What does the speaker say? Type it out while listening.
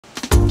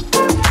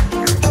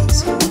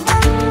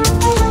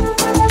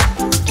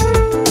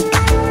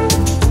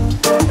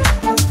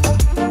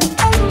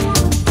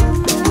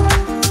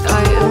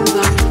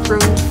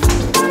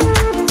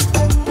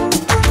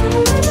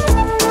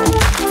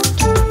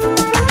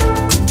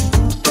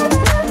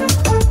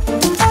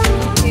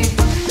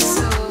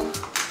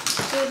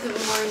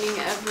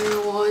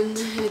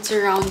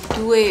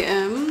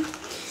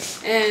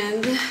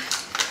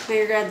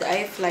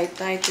red-eye flight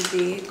tayo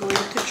today, going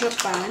to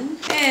Japan.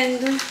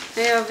 And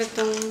I have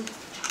itong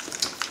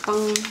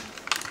pang,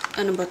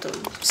 ano ba to?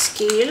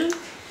 Scale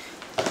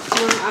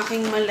ng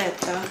aking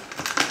maleta.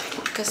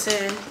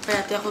 Kasi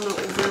parati ako ng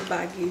over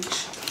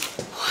baggage.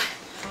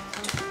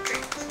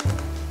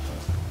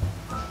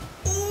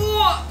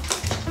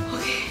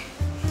 Okay.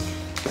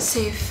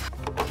 Safe.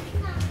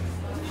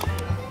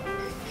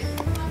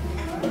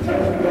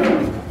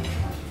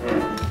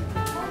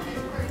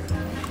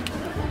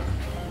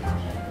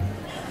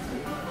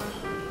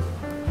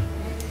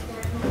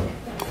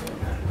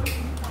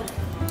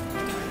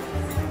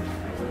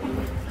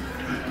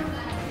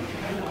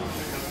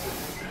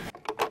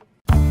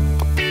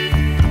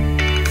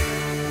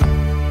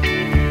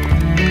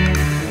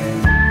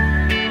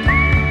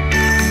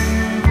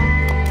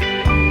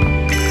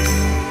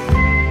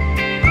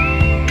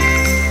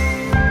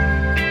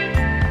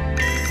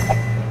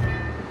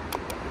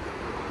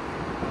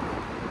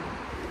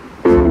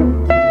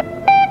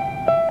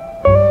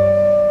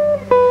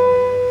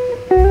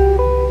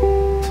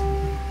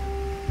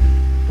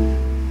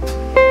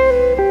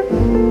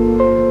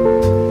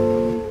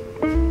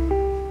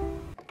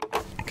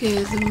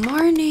 Good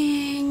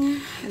morning!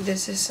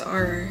 This is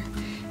our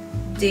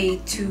day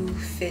 2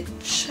 fit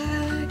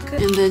check.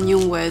 And then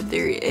yung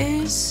weather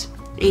is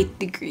 8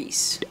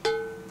 degrees.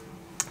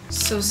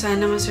 So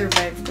sana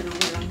ma-survive ko nang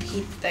walang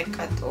heat tech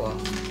at all.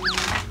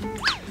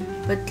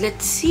 But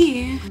let's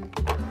see.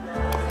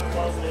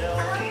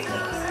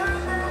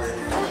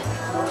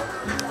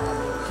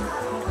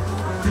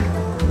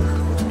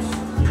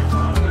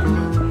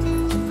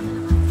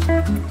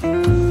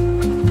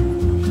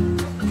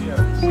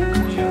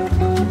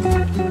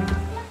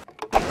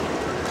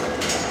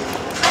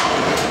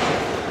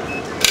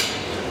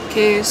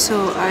 Okay,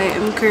 so I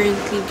am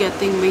currently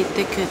getting my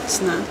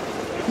tickets na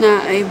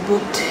I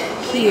booked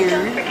here.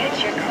 Don't forget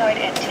your card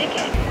and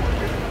ticket.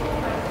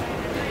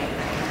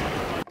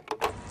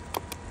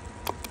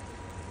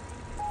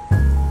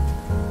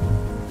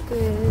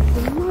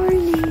 Good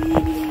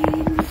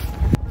morning!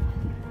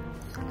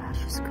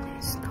 Lashes ko na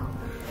yung snow.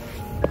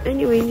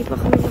 Anyway, hindi pa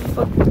kami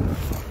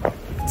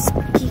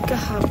nakapag-ski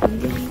kahapon.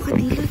 Hindi ako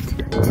makadilat.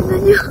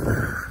 Tignan niyo.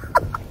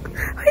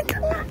 Wait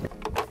lang.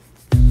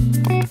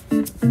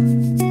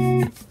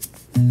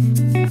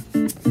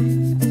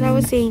 As I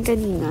was saying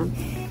kanina,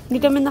 hindi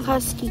kami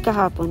nakaski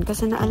kahapon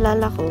kasi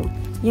naalala ko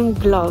yung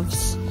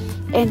gloves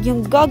and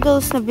yung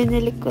goggles na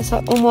binili ko sa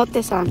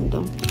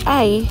Omotesando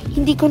ay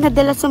hindi ko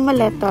nadala sa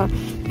maleta.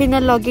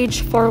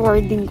 Pina-luggage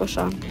forwarding ko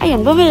siya.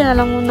 Ayun, bumili na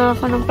lang muna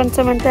ako ng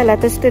pansamantala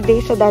tapos today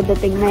siya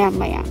dadating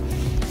maya-maya.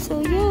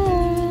 So,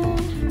 yeah!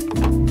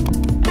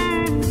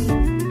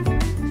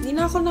 Hindi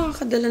na ako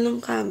nakakadala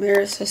ng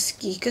camera sa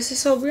ski kasi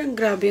sobrang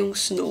grabe yung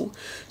snow.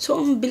 So,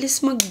 ang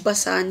bilis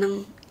magbasa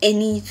ng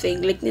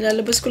anything. Like,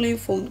 nilalabas ko lang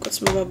yung phone ko at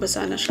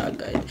mababasa na siya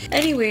agad.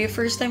 Anyway,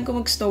 first time ko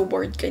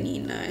mag-snowboard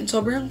kanina and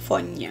sobrang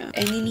fun niya.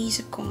 And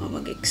iniisip ko nga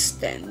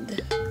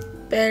mag-extend.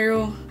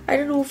 Pero, I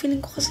don't know,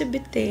 feeling ko kasi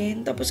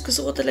bitin. Tapos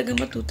gusto ko talaga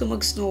matuto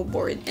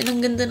mag-snowboard. And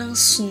ang ganda ng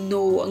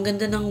snow, ang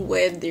ganda ng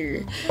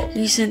weather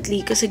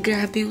recently kasi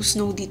grabe yung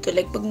snow dito.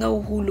 Like, pag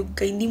nahuhulog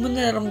ka, hindi mo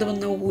nararamdaman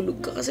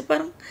nahuhulog ka kasi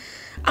parang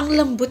ang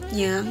lambot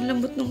niya, ang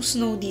lambot ng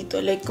snow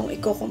dito. Like, kung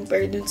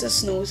i-compare dun sa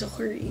snow sa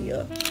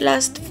Korea.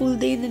 Last full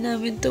day na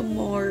namin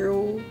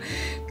tomorrow.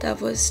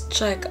 Tapos,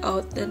 check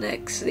out the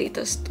next day.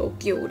 Tapos,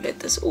 Tokyo ulit.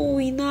 Tapos,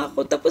 uwi na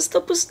ako. Tapos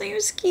na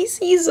yung ski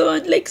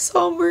season. Like,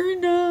 summer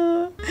na.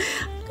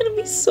 I'm gonna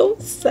be so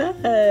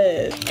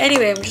sad.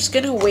 Anyway, I'm just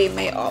gonna weigh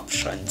my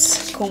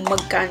options. Kung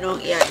magkano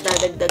ang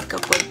dadagdag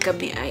kapag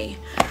kami ay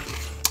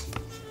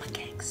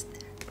mag-extend.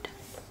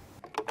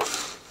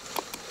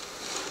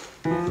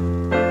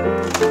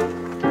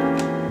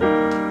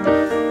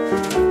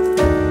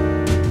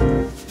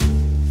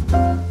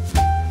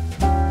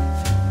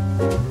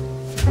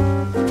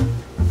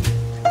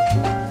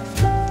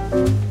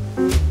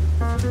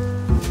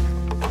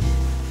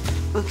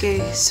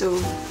 Okay, so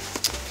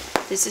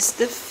this is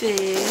the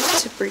fit.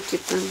 Super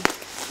cute ng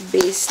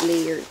base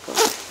layer ko.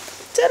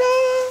 Tada!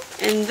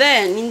 And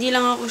then, hindi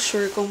lang ako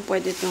sure kung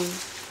pwede tong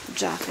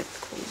jacket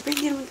ko. Pero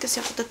hindi naman kasi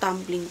ako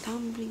tumbling.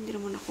 Hindi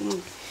naman ako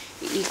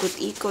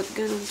mag-iikot-ikot.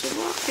 Ganun. So,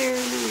 baka na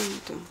lang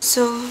ito.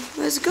 So,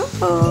 let's go!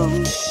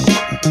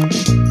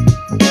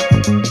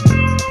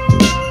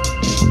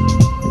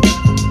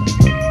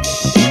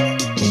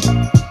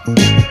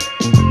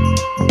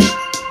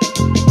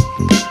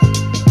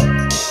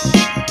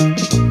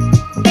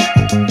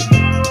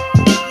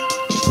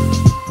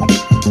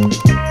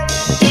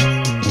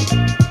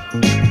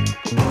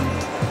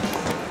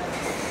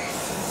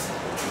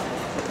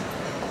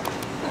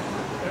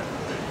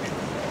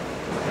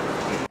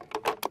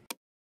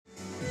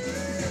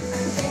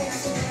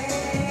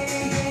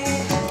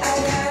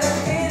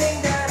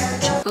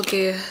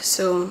 Okay,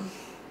 so,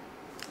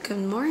 good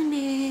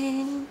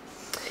morning!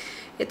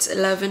 It's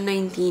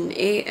 11:19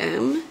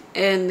 a.m.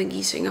 and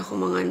nagising ako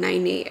mga 9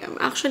 a.m.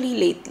 Actually,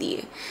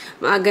 lately,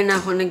 maaga na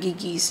ako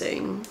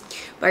nagigising.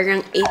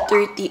 Parang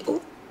 8:30,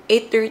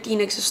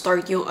 8:30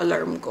 nagsistart yung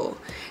alarm ko.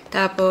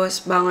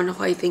 Tapos, bangon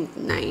ako I think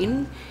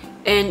 9.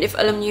 And if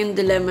alam niyo yung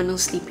dilemma ng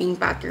sleeping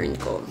pattern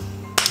ko,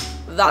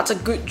 that's a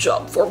good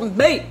job for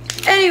me!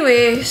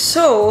 Anyway,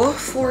 so,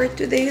 for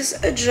today's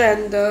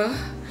agenda,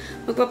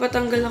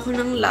 magpapatanggal ako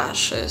ng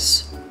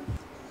lashes.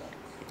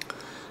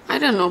 I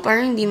don't know,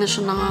 parang hindi na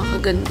siya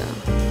nakakaganda.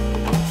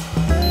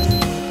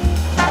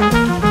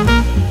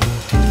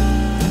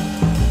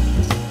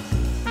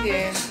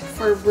 Okay,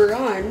 for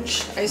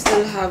brunch, I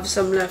still have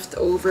some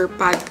leftover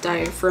pad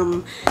thai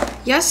from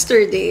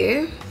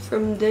yesterday,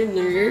 from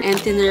dinner.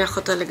 And tinira ko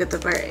talaga to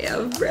para I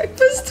have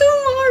breakfast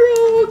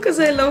tomorrow because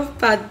I love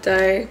pad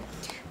thai.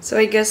 So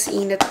I guess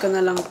init ko na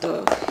lang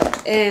to.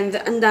 And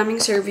ang daming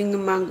serving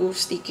ng mango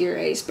sticky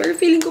rice. Pero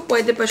feeling ko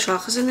pwede pa siya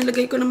kasi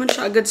nilagay ko naman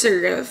siya agad sa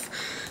ref.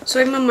 So,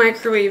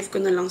 i-microwave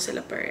ko na lang sila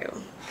pareho.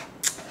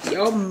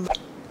 Yum!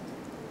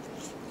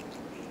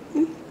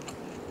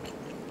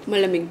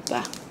 Malamig pa.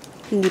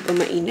 Hindi pa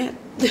mainit.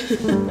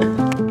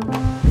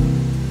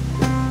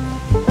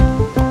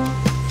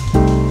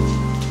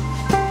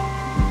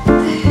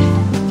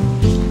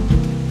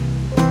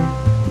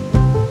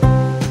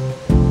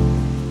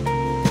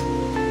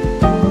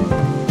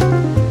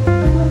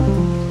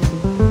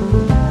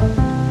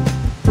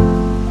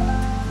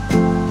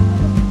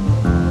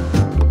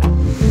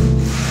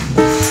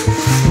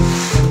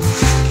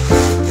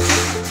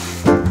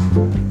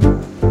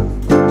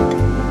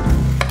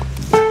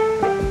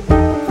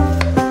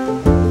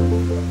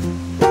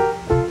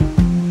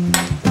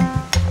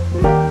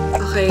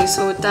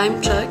 So, time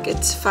check,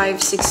 it's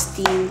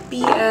 5:16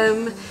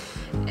 p.m.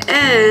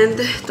 And,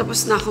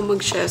 tapos na ako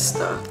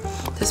mag-siesta.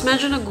 Tapos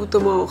medyo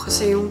nagutom ako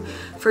kasi yung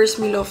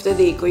first meal of the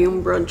day ko, yung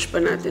brunch pa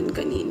natin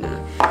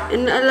kanina.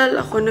 And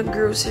naalala ko,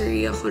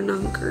 nag-grocery ako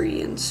ng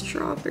Korean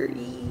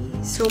strawberry.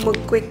 So,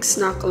 mag-quick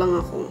snack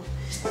lang ako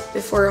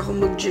before ako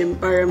mag-gym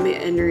para may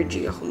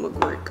energy ako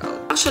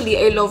mag-workout. Actually,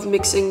 I love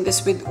mixing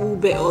this with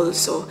ube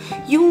also.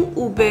 Yung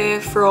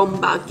ube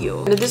from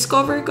Baguio.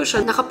 Na-discover ko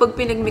siya na kapag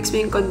pinag-mix mo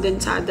yung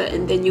kondensada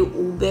and then yung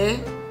ube,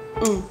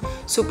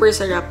 super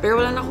sarap. Pero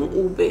wala na akong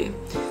ube.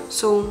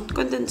 So,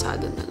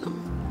 kondensada na lang.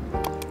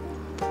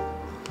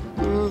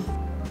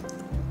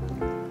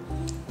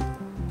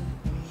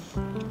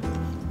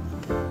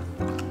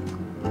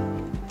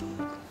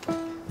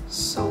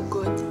 So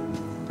good.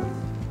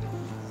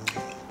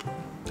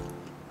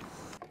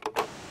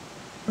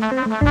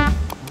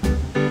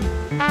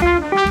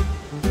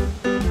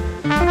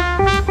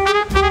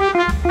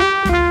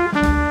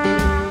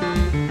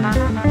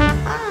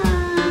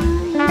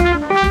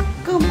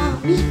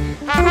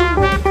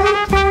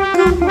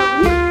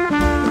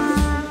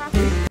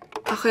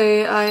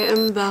 Okay, I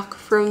am back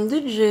from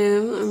the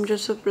gym. I'm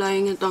just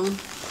applying itong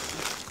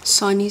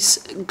Sonny's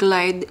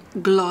Glide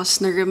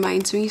Gloss na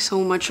reminds me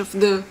so much of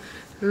the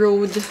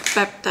Rhode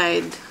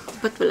Peptide.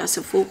 Ba't wala sa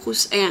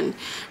focus? Ayan.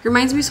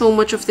 Reminds me so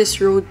much of this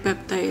Rhode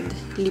Peptide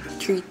lip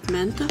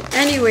treatment.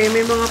 Anyway,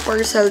 may mga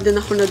parcel din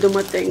ako na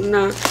dumating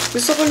na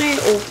gusto ko na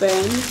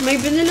i-open.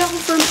 May binila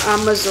ako from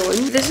Amazon.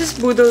 This is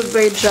Boodled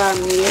by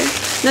Jamie.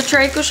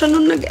 Na-try ko siya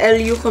nung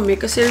nag-LU kami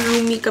kasi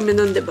roomie kami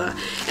nun, diba?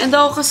 And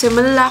ako kasi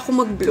malala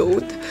ako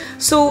mag-bloat.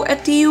 So,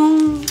 ito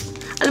yung...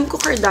 Alam ko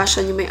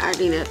Kardashian yung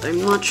may-ari nito.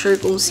 I'm not sure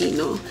kung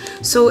sino.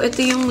 So, ito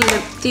yung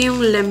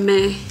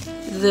Lemme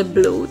the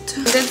Bloat.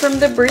 And then, from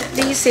the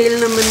birthday sale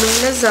naman ng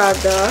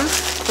Lazada,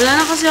 wala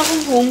na kasi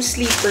akong home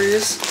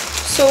sleepers.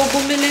 So,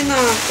 bumili na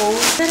ako.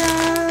 Tara!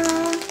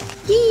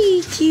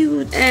 Yee!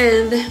 Cute!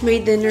 And, my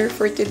dinner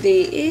for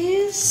today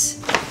is...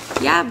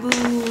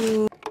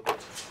 Yabu!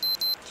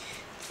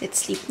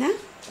 Let's sleep na.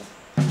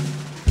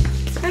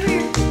 Come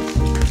here.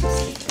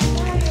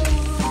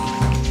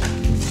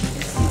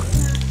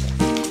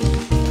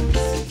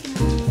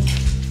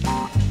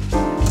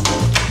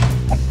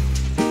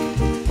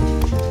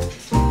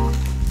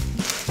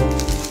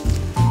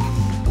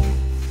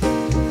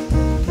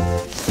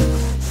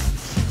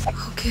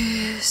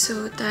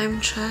 So,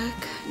 time check,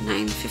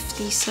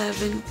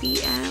 9:57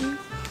 p.m.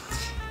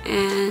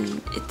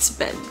 And it's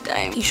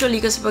bedtime. Usually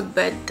kasi pag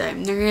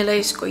bedtime,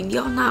 na-realize ko, hindi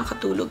ako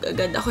nakakatulog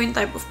agad. Ako yung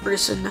type of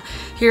person na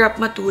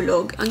hirap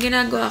matulog. Ang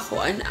ginagawa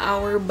ko, an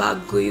hour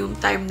bago yung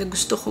time na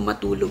gusto ko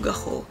matulog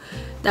ako,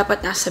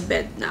 dapat nasa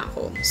bed na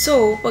ako.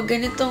 So, pag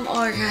ganitong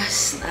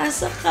oras,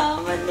 nasa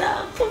kama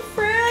na ako,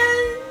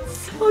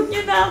 friends! Huwag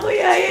niyo na ako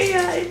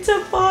yayayain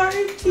sa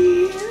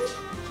party.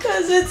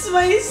 Because it's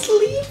my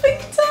sleeping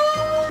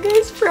time.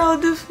 Guys,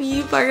 proud of me.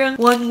 Parang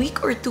 1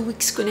 week or 2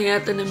 weeks ko na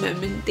yata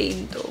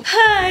na-maintain to.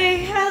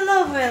 Hi! I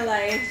love my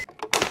life.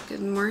 Good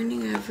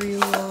morning,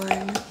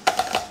 everyone.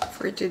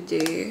 For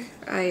today,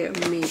 I am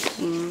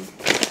making...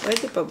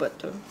 Pwede pa ba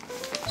to?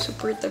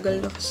 Super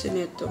tagal na kasi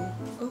nito.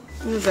 Oh,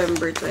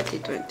 November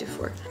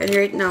 2024. And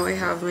right now, I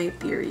have my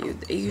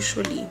period. I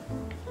usually,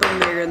 pag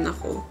meron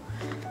ako,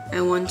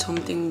 I want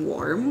something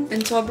warm.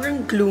 And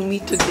sobrang gloomy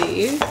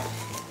today.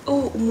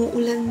 Oh,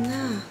 umuulan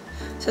na.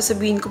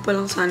 Sasabihin ko pa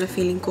lang sana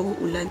feeling ko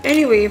uulan.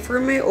 Anyway,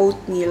 for my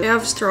oatmeal, I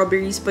have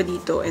strawberries pa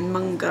dito and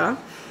mangga.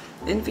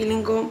 And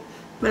feeling ko,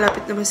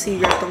 Malapit na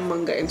masira tong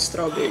mangga and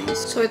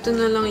strawberries. So, ito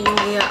na lang yung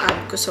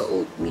i-add ko sa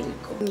oatmeal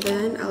ko. And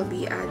then, I'll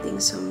be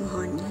adding some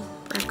honey.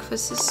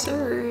 Breakfast is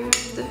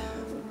served.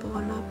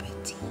 Bon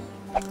appetit.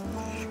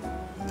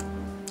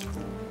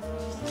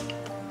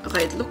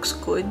 Okay, it looks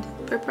good.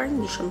 Pero parang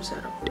hindi siya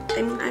masarap.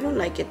 I mean, I don't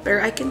like it.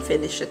 Pero I can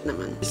finish it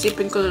naman.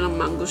 Isipin ko na ng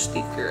mango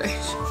sticky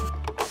rice.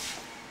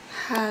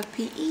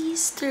 Happy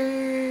Easter!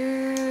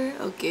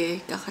 Okay,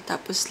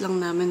 kakatapos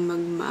lang namin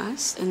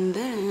mag-mass. And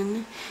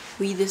then,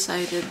 we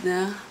decided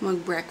na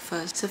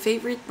mag-breakfast sa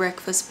favorite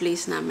breakfast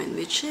place namin,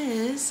 which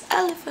is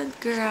Elephant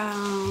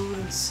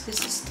Grounds.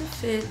 This is the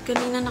fit.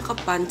 Kanina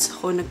nakapants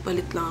ako.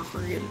 Nagpalit lang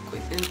ako real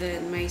quick. And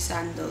then, my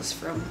sandals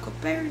from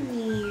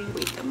Coperni.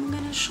 Wait, I'm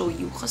gonna show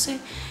you. Kasi,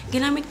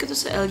 ginamit ko to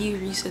sa LU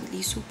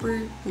recently.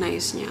 Super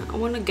nice niya. I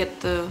wanna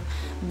get the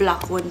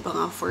black one pa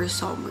nga for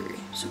summer.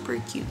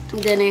 Super cute. And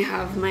then, I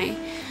have my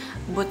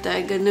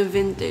Bottega na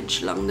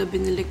vintage lang na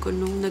binili ko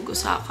nung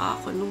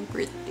nag-Osaka ako nung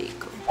birthday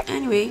ko.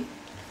 Anyway,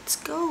 let's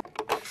go!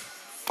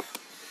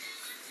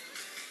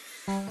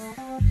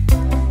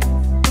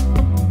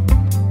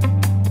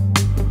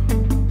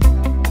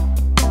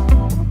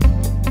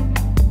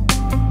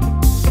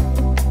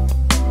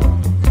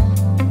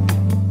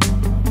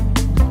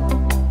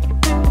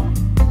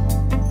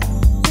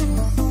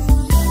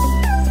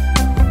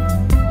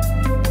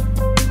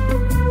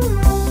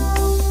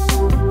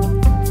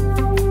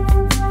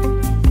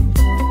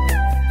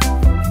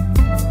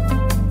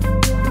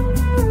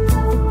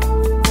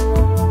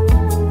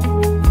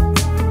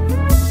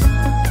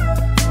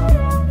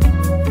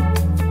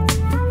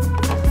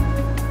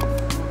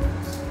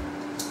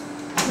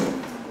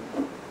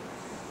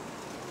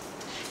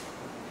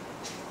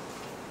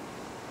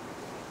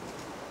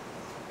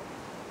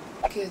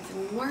 Good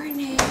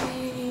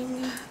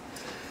morning!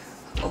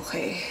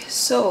 Okay,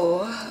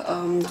 so,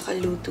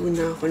 nakaluto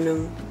na ako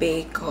ng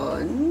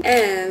bacon.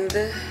 And,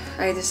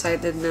 I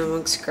decided na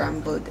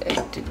mag-scrambled egg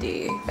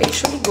today. I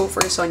usually go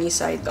for sunny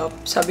side up.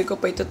 Sabi ko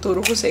pa,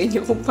 ituturo ko sa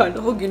inyo kung paano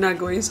ko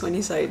ginagawa yung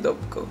sunny side up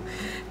ko.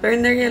 Pero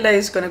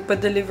na-realize ko,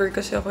 nagpa-deliver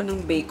kasi ako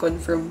ng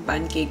bacon from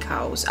Pancake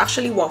House.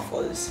 Actually,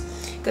 waffles.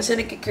 Kasi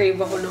nagkikrave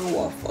ako ng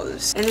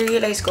waffles. And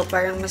na-realize ko,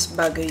 parang mas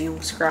bagay yung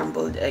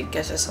scrambled egg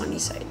kesa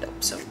sunny side up.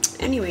 So,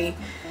 anyway,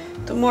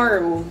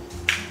 tomorrow,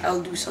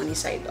 I'll do sunny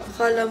side up.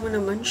 Akala mo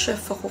naman,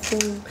 chef ako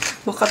kung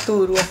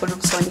makaturo ako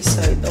ng sunny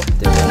side up,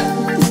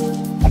 diba?